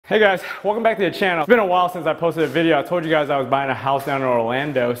Hey guys, welcome back to the channel. It's been a while since I posted a video. I told you guys I was buying a house down in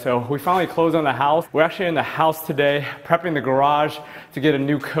Orlando, so we finally closed on the house. We're actually in the house today, prepping the garage to get a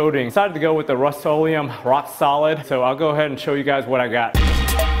new coating. Decided to go with the Rustoleum Rocksolid, so I'll go ahead and show you guys what I got.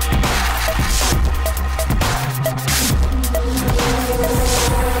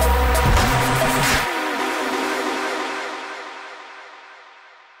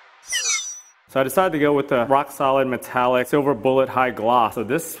 So I decided to go with the Rocksolid Metallic Silver Bullet High Gloss. So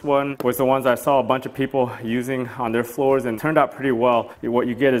this one was the ones I saw a bunch of people using on their floors and turned out pretty well. What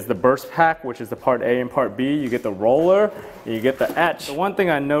you get is the burst pack, which is the part A and part B. You get the roller, and you get the etch. The one thing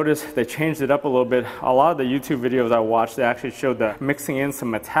I noticed, they changed it up a little bit. A lot of the YouTube videos I watched, they actually showed the mixing in some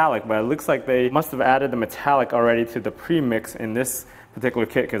metallic, but it looks like they must have added the metallic already to the pre-mix in this particular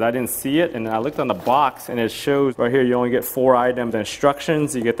kit because I didn't see it, and then I looked on the box and it shows right here you only get 4 items: the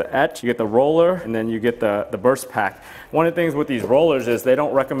instructions, you get the etch, you get the roller, and then you get the burst pack. One of the things with these rollers is they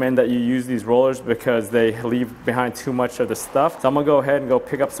don't recommend that you use these rollers because they leave behind too much of the stuff. So I'm gonna go ahead and go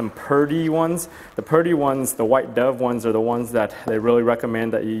pick up some Purdy ones. The Purdy ones, the white dove ones, are the ones that they really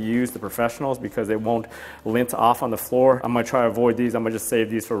recommend that you use, the professionals, because they won't lint off on the floor. I'm gonna try to avoid these. I'm gonna just save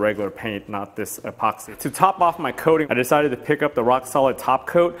these for regular paint, not this epoxy. To top off my coating, I decided to pick up the Rocksolid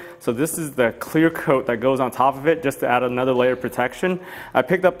Topcoat. So this is the clear coat that goes on top of it just to add another layer of protection. I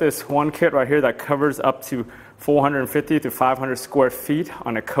picked up this one kit right here that covers up to 450 to 500 square feet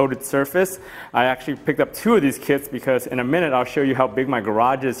on a coated surface. I actually picked up 2 of these kits because in a minute I'll show you how big my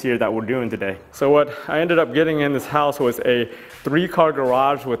garage is here that we're doing today. So what I ended up getting in this house was a 3-car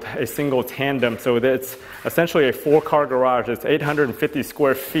garage with a single tandem. So it's essentially a 4-car garage. It's 850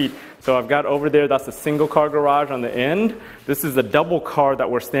 square feet. So I've got over there, that's a single car garage on the end. This is the double car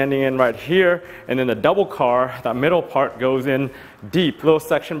that we're standing in right here. And then the double car, that middle part, goes in deep. Little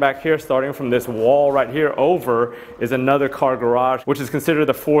section back here, starting from this wall right here over, is another car garage, which is considered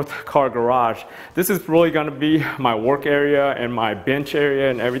the 4th car garage. This is really gonna be my work area and my bench area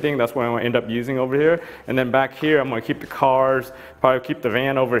and everything. That's what I'm gonna end up using over here. And then back here, I'm gonna keep the cars, probably keep the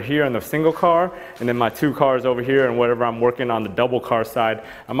van over here in the single car, and then my 2 cars over here and whatever I'm working on the double car side.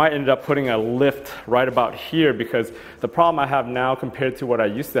 I might end up putting a lift right about here because the problem I have now compared to what I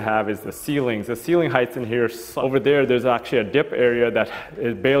used to have is the ceilings. The ceiling heights in here, over there, there's actually a dip area that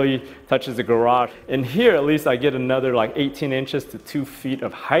it barely touches the garage. In here, at least I get another like 18 inches to 2 feet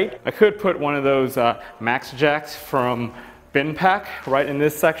of height. I could put one of those max jacks from bin pack right in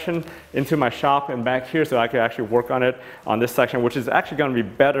this section into my shop and back here so I could actually work on it on this section, which is actually going to be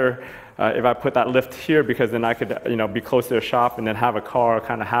better if I put that lift here, because then I could be close to the shop and then have a car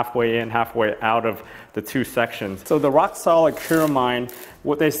kind of halfway in, halfway out of the 2 sections. So the Rocksolid Polycuramine,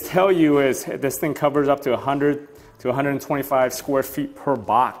 what they tell you is this thing covers up to 100 to 125 square feet per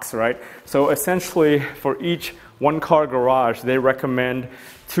box, right? So essentially for each 1-car garage, they recommend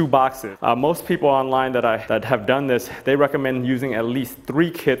 2 boxes. Most people online that have done this, they recommend using at least 3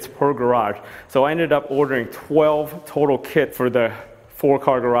 kits per garage. So I ended up ordering 12 total kits for the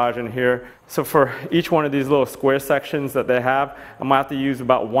 4-car garage in here. So for each one of these little square sections that they have, I'm gonna have to use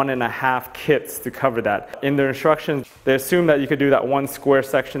about 1.5 kits to cover that. In their instructions, they assume that you could do that 1 square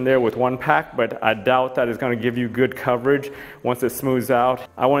section there with 1 pack, but I doubt that it's gonna give you good coverage once it smooths out.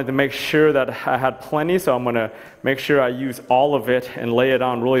 I wanted to make sure that I had plenty, so I'm gonna make sure I use all of it and lay it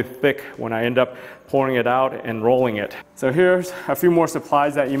on really thick when I end up pouring it out and rolling it. So here's a few more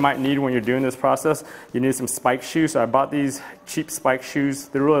supplies that you might need when you're doing this process. You need some spike shoes. So I bought these cheap spike shoes.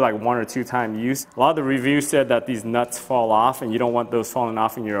 They're really like 1 or 2 time use. A lot of the reviews said that these nuts fall off and you don't want those falling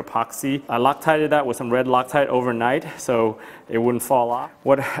off in your epoxy. I Loctited that with some red Loctite overnight so it wouldn't fall off.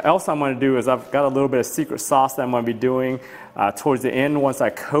 What else I'm going to do is I've got a little bit of secret sauce that I'm going to be doing towards the end once I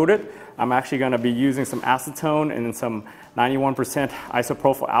coat it. I'm actually going to be using some acetone and some 91%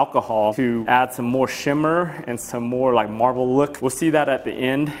 isopropyl alcohol to add some more shimmer and some more like marble look. We'll see that at the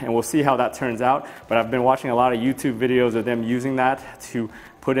end and we'll see how that turns out. But I've been watching a lot of YouTube videos of them using that to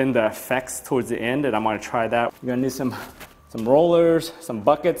put in the effects towards the end, and I'm going to try that. You're going to need some rollers, some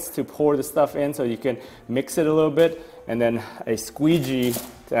buckets to pour the stuff in so you can mix it a little bit, and then a squeegee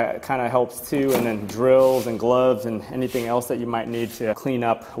that kind of helps too, and then drills and gloves and anything else that you might need to clean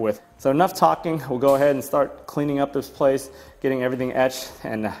up with. So enough talking, we'll go ahead and start cleaning up this place, getting everything etched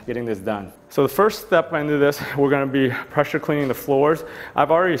and getting this done. So the first step into this, we're going to be pressure cleaning the floors. I've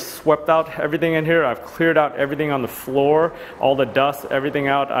already swept out everything in here. I've cleared out everything on the floor, all the dust, everything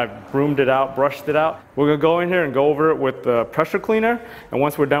out. I've broomed it out, brushed it out. We're going to go in here and go over it with the pressure cleaner. And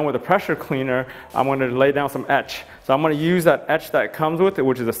once we're done with the pressure cleaner, I'm going to lay down some etch. So I'm going to use that etch that comes with it,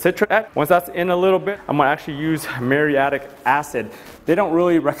 which which is a citric etch. Once that's in a little bit, I'm gonna actually use muriatic acid. They don't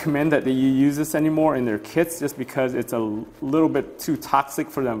really recommend that you use this anymore in their kits just because it's a little bit too toxic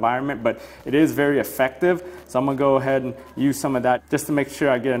for the environment, but it is very effective. So I'm gonna go ahead and use some of that just to make sure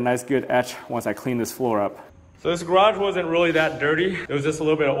I get a nice good etch once I clean this floor up. So this garage wasn't really that dirty. It was just a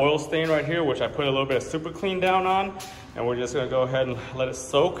little bit of oil stain right here, which I put a little bit of super clean down on. And we're just gonna go ahead and let it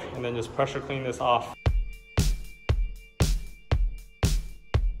soak and then just pressure clean this off.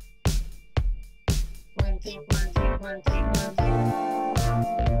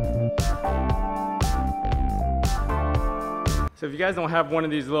 So if you guys don't have one of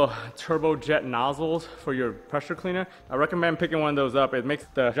these little turbojet nozzles for your pressure cleaner, I recommend picking one of those up. It makes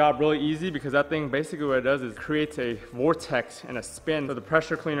the job really easy because that thing basically what it does is creates a vortex and a spin. So the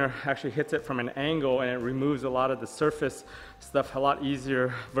pressure cleaner actually hits it from an angle and it removes a lot of the surface stuff a lot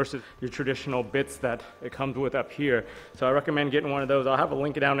easier versus your traditional bits that it comes with up here. So I recommend getting one of those. I'll have a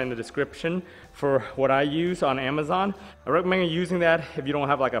link down in the description for what I use on Amazon. I recommend using that if you don't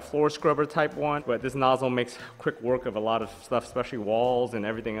have like a floor scrubber type one, but this nozzle makes quick work of a lot of stuff, especially walls and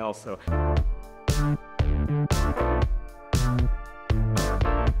everything else. So.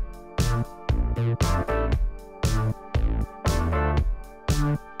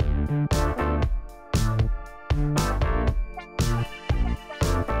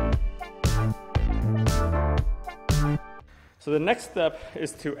 So the next step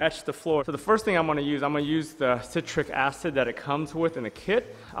is to etch the floor. So the first thing I'm gonna use the citric acid that it comes with in the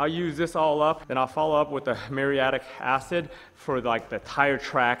kit. I'll use this all up, then I'll follow up with the muriatic acid for like the tire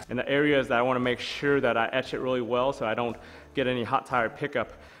tracks and the areas that I wanna make sure that I etch it really well so I don't get any hot tire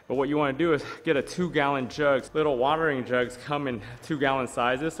pickup. But what you wanna do is get a 2-gallon jug. Little watering jugs come in 2-gallon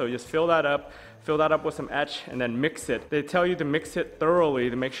sizes, so just fill that up with some etch and then mix it. They tell you to mix it thoroughly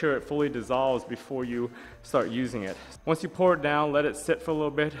to make sure it fully dissolves before you start using it. Once you pour it down, let it sit for a little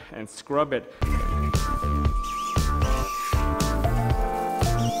bit and scrub it.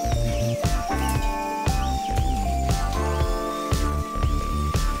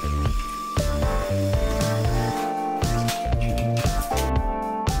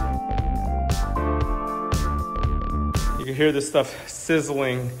 You can hear this stuff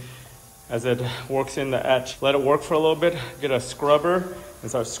sizzling as it works in the etch. Let it work for a little bit, get a scrubber, and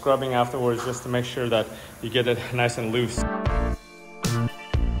start scrubbing afterwards just to make sure that you get it nice and loose.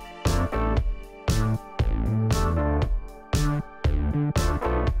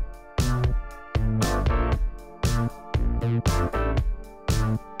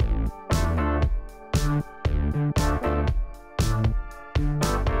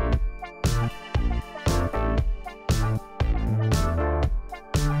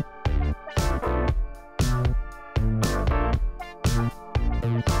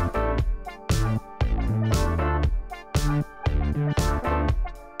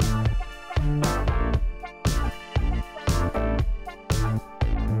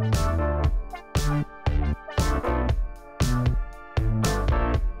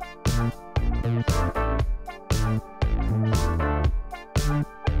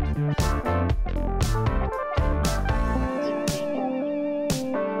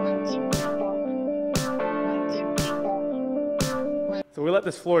 So we let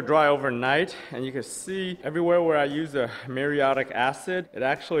this floor dry overnight, and you can see everywhere where I use the muriatic acid, it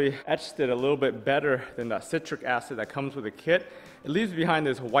actually etched it a little bit better than the citric acid that comes with the kit. It leaves behind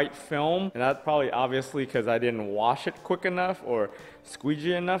this white film, and that's probably obviously because I didn't wash it quick enough or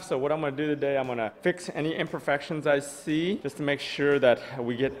squeegee enough. So what I'm gonna do today, I'm gonna fix any imperfections I see just to make sure that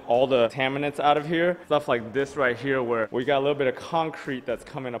we get all the contaminants out of here. Stuff like this right here where we got a little bit of concrete that's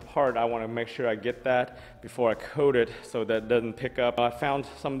coming apart. I wanna make sure I get that before I coat it so that it doesn't pick up. I found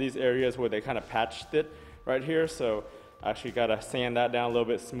some of these areas where they kind of patched it right here. So I actually gotta sand that down a little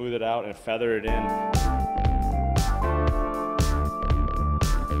bit, smooth it out, and feather it in.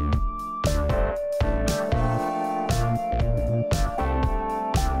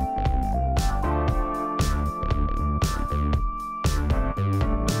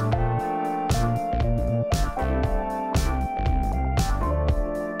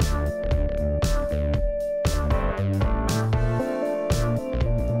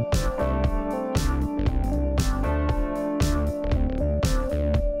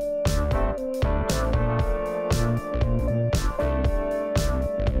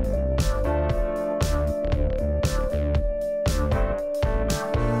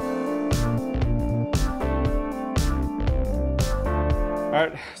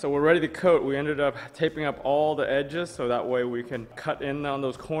 Alright, so we're ready to coat. We ended up taping up all the edges so that way we can cut in on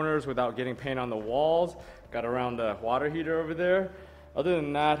those corners without getting paint on the walls. Got around the water heater over there. Other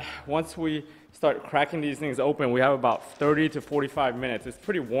than that, once we start cracking these things open, we have about 30 to 45 minutes. It's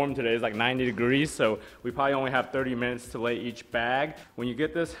pretty warm today, it's like 90 degrees, so we probably only have 30 minutes to lay each bag. When you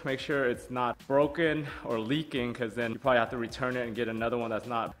get this, make sure it's not broken or leaking, because then you probably have to return it and get another one that's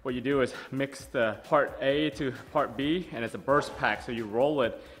not. What you do is mix the part A to part B, and it's a burst pack, so you roll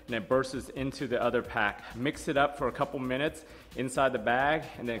it and it bursts into the other pack. Mix it up for a couple minutes inside the bag,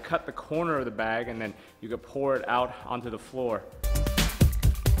 and then cut the corner of the bag, and then you can pour it out onto the floor.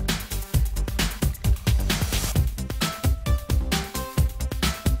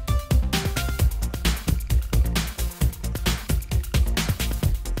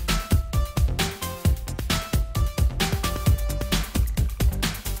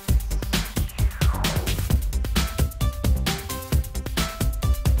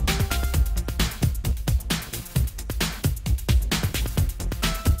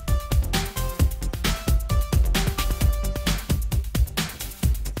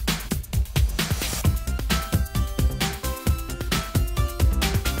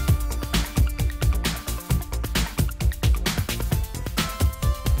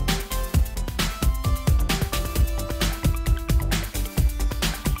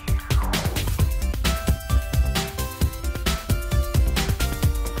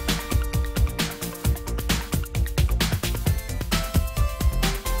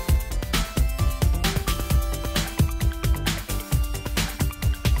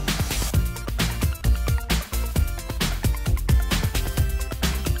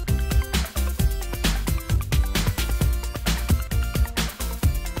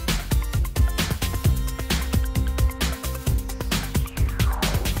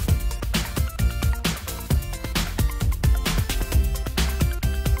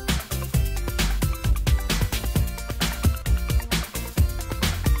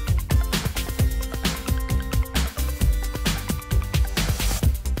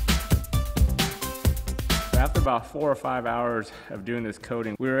 About 4 or 5 hours of doing this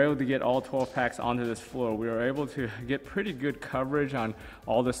coating, we were able to get all 12 packs onto this floor. We were able to get pretty good coverage on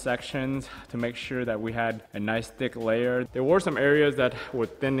all the sections to make sure that we had a nice thick layer. There were some areas that were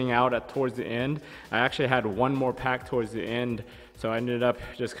thinning out towards the end. I actually had one more pack towards the end, so I ended up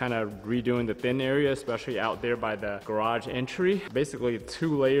just kind of redoing the thin area, especially out there by the garage entry. Basically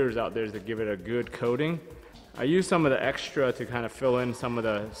 2 layers out there to give it a good coating. I used some of the extra to kind of fill in some of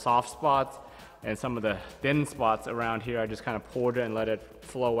the soft spots, and some of the thin spots around here, I just kind of poured it and let it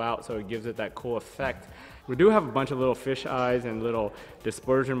flow out so it gives it that cool effect. We do have a bunch of little fish eyes and little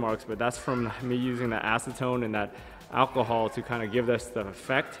dispersion marks, but that's from me using the acetone and that alcohol to kind of give us the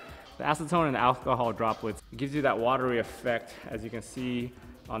effect. The acetone and alcohol droplets gives you that watery effect, as you can see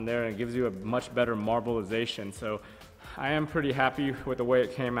on there, and it gives you a much better marbleization. So I am pretty happy with the way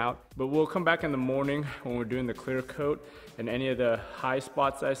it came out, but we'll come back in the morning when we're doing the clear coat, and any of the high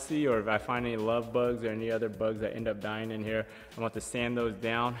spots I see, or if I find any love bugs or any other bugs that end up dying in here, I want to sand those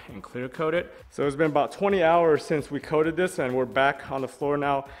down and clear coat it. So it's been about 20 hours since we coated this, and we're back on the floor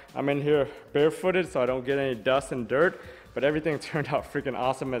now. I'm in here barefooted so I don't get any dust and dirt, but everything turned out freaking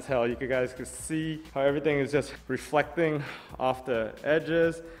awesome as hell. You guys can see how everything is just reflecting off the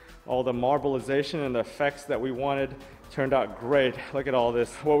edges. All the marbleization and the effects that we wanted turned out great. Look at all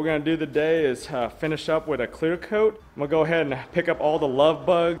this. What we're gonna do today is finish up with a clear coat. I'm gonna go ahead and pick up all the love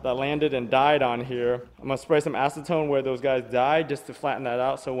bugs that landed and died on here. I'm gonna spray some acetone where those guys died just to flatten that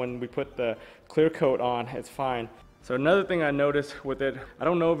out, so when we put the clear coat on, it's fine. So another thing I noticed with it, I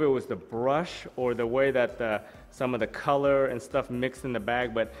don't know if it was the brush or the way that some of the color and stuff mixed in the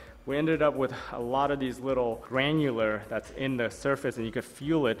bag, but we ended up with a lot of these little granular that's in the surface, and you can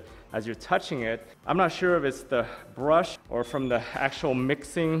feel it as you're touching it. I'm not sure if it's the brush or from the actual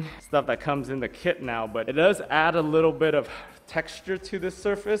mixing stuff that comes in the kit now, but it does add a little bit of texture to this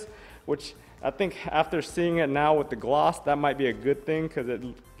surface, which I think after seeing it now with the gloss, that might be a good thing, because it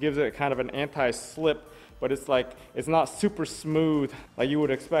gives it kind of an anti-slip, but it's like, it's not super smooth like you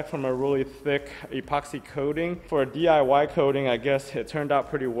would expect from a really thick epoxy coating. For a DIY coating, I guess it turned out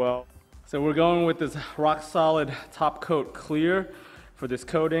pretty well. So we're going with this Rocksolid Topcoat Clear for this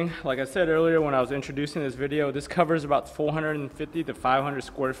coating. Like I said earlier when I was introducing this video, this covers about 450 to 500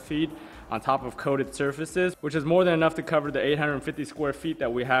 square feet on top of coated surfaces, which is more than enough to cover the 850 square feet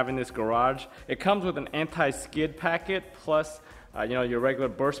that we have in this garage. It comes with an anti-skid packet plus your regular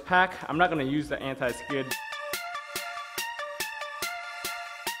burst pack. I'm not going to use the anti-skid.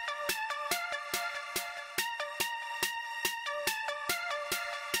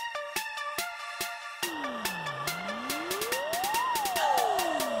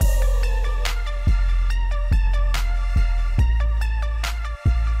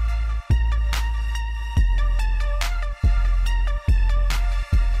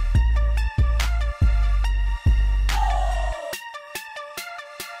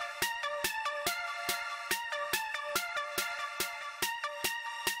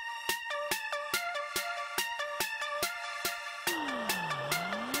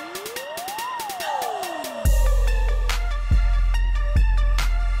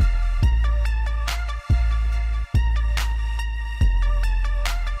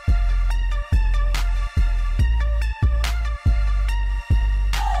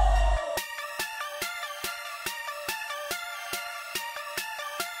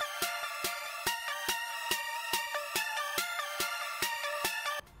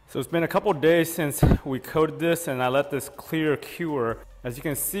 So it's been a couple days since we coated this and I let this clear cure. As you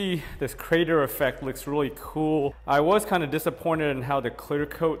can see, this crater effect looks really cool. I was kind of disappointed in how the clear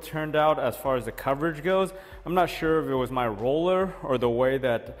coat turned out as far as the coverage goes. I'm not sure if it was my roller or the way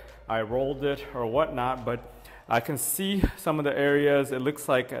that I rolled it or whatnot, but I can see some of the areas. It looks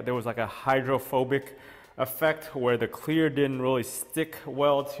like there was like a hydrophobic effect where the clear didn't really stick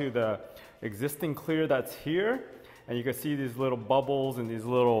well to the existing clear that's here. And you can see these little bubbles and these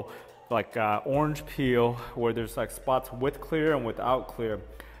little like orange peel where there's like spots with clear and without clear.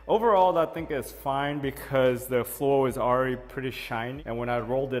 Overall, I think it's fine because the floor was already pretty shiny. And when I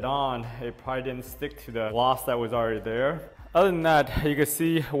rolled it on, it probably didn't stick to the gloss that was already there. Other than that, you can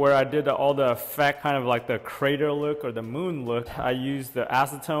see where I did all the effect, kind of like the crater look or the moon look. I used the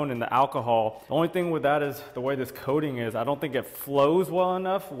acetone and the alcohol. The only thing with that is the way this coating is, I don't think it flows well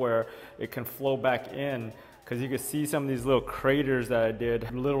enough where it can flow back in. Because you can see some of these little craters that I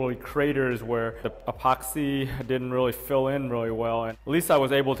did, literally craters where the epoxy didn't really fill in really well. And at least I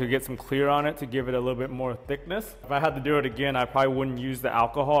was able to get some clear on it to give it a little bit more thickness. If I had to do it again, I probably wouldn't use the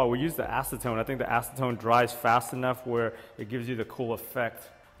alcohol. I would use the acetone. I think the acetone dries fast enough where it gives you the cool effect.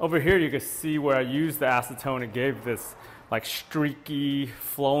 Over here, you can see where I used the acetone. It gave this like streaky,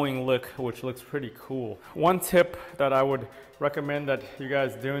 flowing look, which looks pretty cool. One tip that I would recommend that you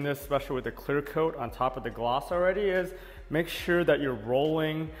guys doing this, especially with the clear coat on top of the gloss already, is make sure that you're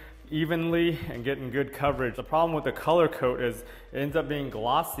rolling evenly and getting good coverage. The problem with the color coat is it ends up being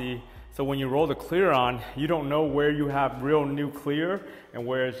glossy. So when you roll the clear on, you don't know where you have real new clear and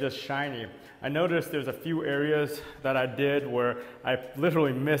where it's just shiny. I noticed there's a few areas that I did where I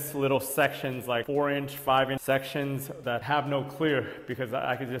literally missed little sections, like 4-inch, 5-inch sections that have no clear because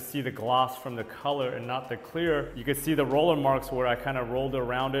I could just see the gloss from the color and not the clear. You could see the roller marks where I kind of rolled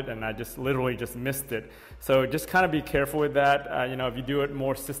around it and I just literally just missed it. So just kind of be careful with that. You know, if you do it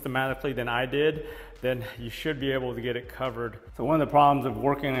more systematically than I did, then you should be able to get it covered. So one of the problems of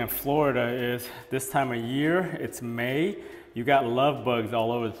working in Florida is this time of year, it's May, you got love bugs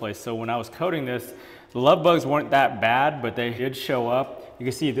all over the place. So when I was coating this, the love bugs weren't that bad, but they did show up. You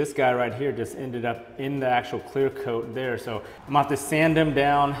can see this guy right here just ended up in the actual clear coat there. So I'm gonna have to sand him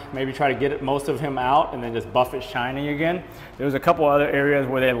down, maybe try to get most of him out and then just buff it shiny again. There was a couple other areas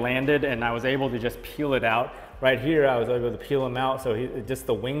where they landed and I was able to just peel it out. Right here, I was able to peel him out, so just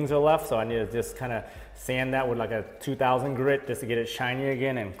the wings are left, so I need to just kind of sand that with like a 2000 grit just to get it shiny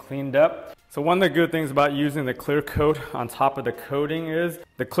again and cleaned up. So one of the good things about using the clear coat on top of the coating is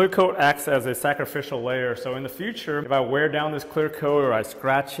the clear coat acts as a sacrificial layer. So in the future, if I wear down this clear coat or I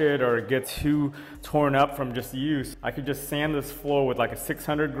scratch it or it gets too torn up from just use, I could just sand this floor with like a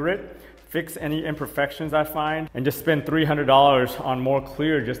 600 grit, fix any imperfections I find, and just spend $300 on more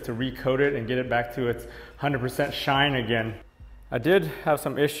clear just to recoat it and get it back to its 100% shine again. I did have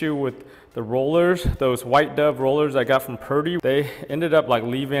some issue with the rollers, those White Dove rollers I got from Purdy. They ended up like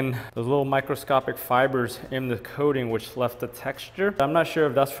leaving those little microscopic fibers in the coating, which left the texture. I'm not sure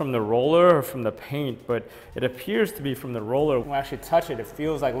if that's from the roller or from the paint, but it appears to be from the roller. When I actually touch it, it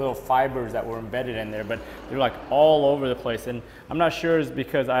feels like little fibers that were embedded in there, but they're like all over the place. And I'm not sure it's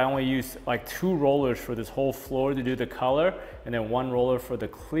because I only used like 2 rollers for this whole floor to do the color, and then 1 roller for the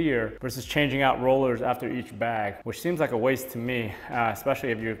clear, versus changing out rollers after each bag, which seems like a waste to me,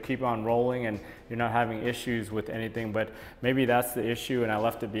 especially if you keep on rolling and you're not having issues with anything. But maybe that's the issue and I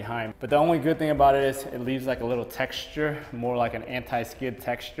left it behind. But the only good thing about it is it leaves like a little texture, more like an anti-skid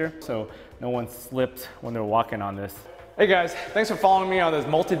texture, so no one slipped when they're walking on this. Hey guys, thanks for following me on this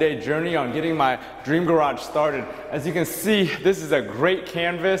multi-day journey on getting my dream garage started. As you can see, this is a great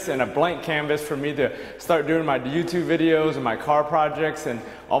canvas and a blank canvas for me to start doing my YouTube videos and my car projects and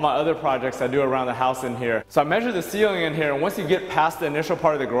all my other projects I do around the house in here. So I measured the ceiling in here, and once you get past the initial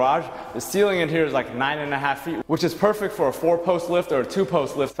part of the garage, the ceiling in here is like 9.5 feet, which is perfect for a 4-post lift or a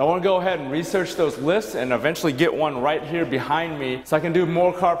 2-post lift. So I want to go ahead and research those lifts and eventually get one right here behind me so I can do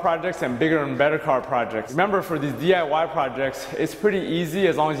more car projects and bigger and better car projects. Remember, for these DIY projects, it's pretty easy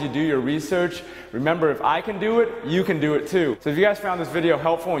as long as you do your research. Remember, if I can do it, you can do it too. So if you guys found this video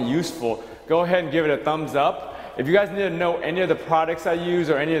helpful and useful, go ahead and give it a thumbs up. If you guys need to know any of the products I use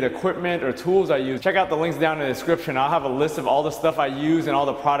or any of the equipment or tools I use, check out the links down in the description. I'll have a list of all the stuff I use and all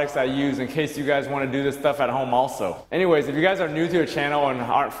the products I use in case you guys want to do this stuff at home also. Anyways, if you guys are new to your channel and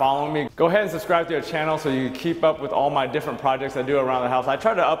aren't following me, go ahead and subscribe to your channel so you can keep up with all my different projects I do around the house. I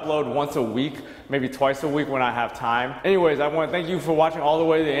try to upload once a week, maybe twice a week when I have time. Anyways, I want to thank you for watching all the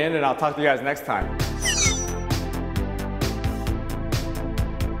way to the end, and I'll talk to you guys next time.